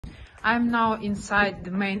I'm now inside the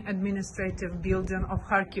main administrative building of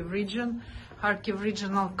Kharkiv region. Kharkiv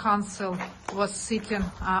Regional Council was sitting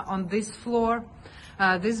on this floor.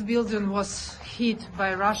 This building was hit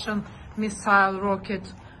by Russian missile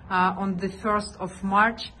rocket on the 1st of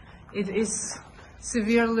March. It is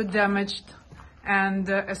severely damaged, and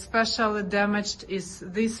especially damaged is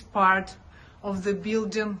this part of the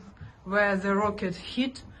building where the rocket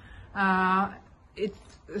hit.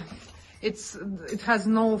 It has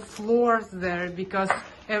no floors there because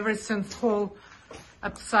everything fell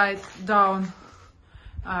upside down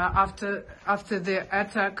after the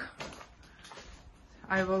attack.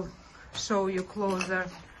 I will show you closer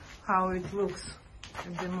how it looks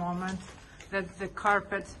at the moment. That's the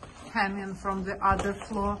carpet hanging from the other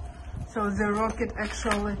floor. So the rocket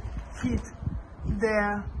actually hit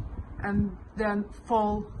there and then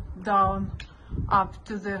fall down up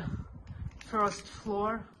to the first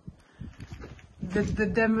floor.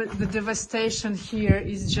 The devastation here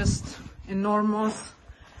is just enormous,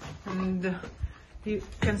 and you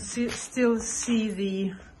can still see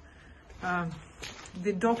the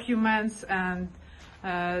documents, and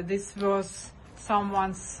this was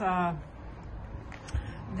someone's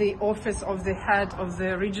the office of the head of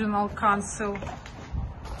the regional council.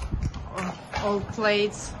 All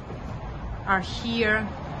plates are here,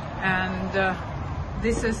 and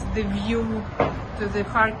this is the view to the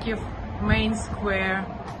Kharkiv main square,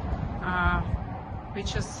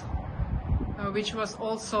 which was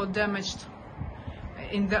also damaged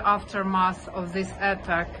in the aftermath of this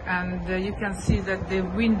attack. And you can see that the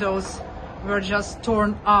windows were just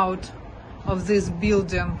torn out of this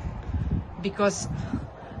building because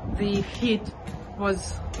the hit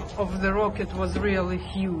of the rocket was really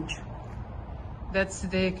huge. That's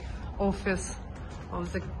the office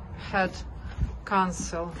of the head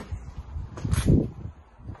council.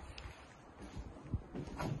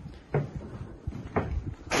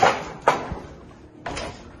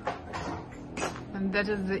 And that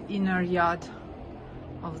is the inner yard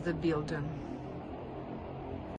of the building.